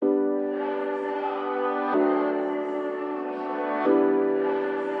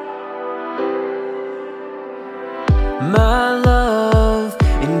My love,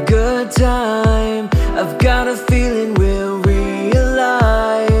 in good time, I've got a feeling we'll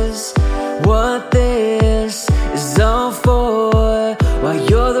realize what this is all for. Why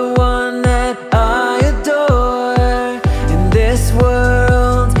you're the one that I adore. In this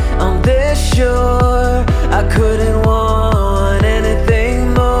world, on this shore, I couldn't want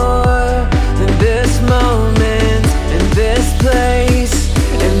anything more than this moment and this place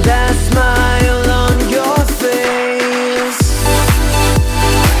and that smile on your face.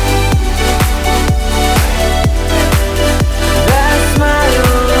 That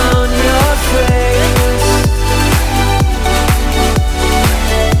smile on your face.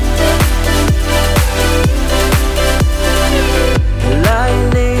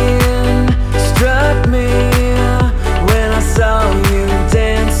 Lightning struck me when I saw you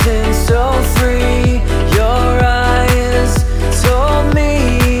dancing so free. Your eyes told me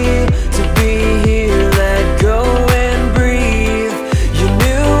to be here, let go and breathe. You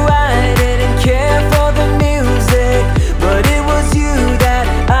knew I didn't care for the music, but it was you that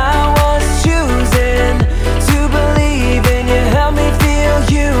I was choosing to believe in. You helped me feel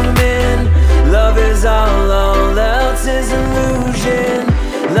human. Love is all else is illusion.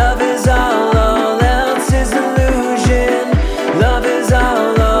 Love is all else is illusion. Love is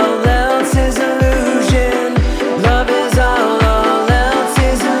all else is illusion. Love is all else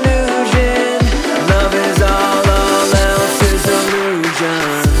is illusion. Love is all else is illusion.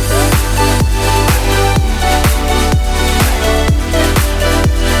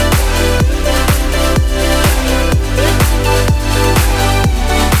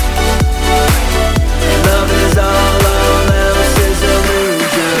 Love is all else is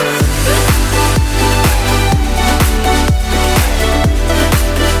illusion.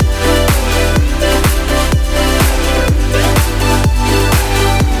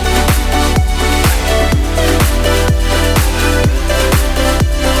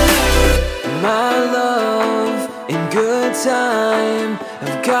 My love, in good time,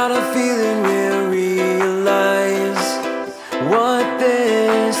 I've got a feeling we'll realize what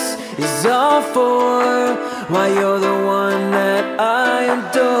this is all for. Why you're the one that I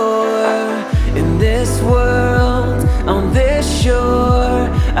adore. In this world, on this shore,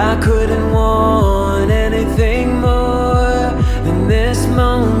 I couldn't want anything more than this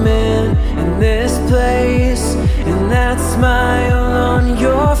moment and this place and that smile on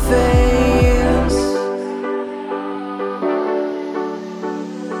your face.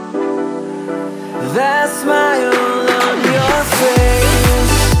 That smile on your face.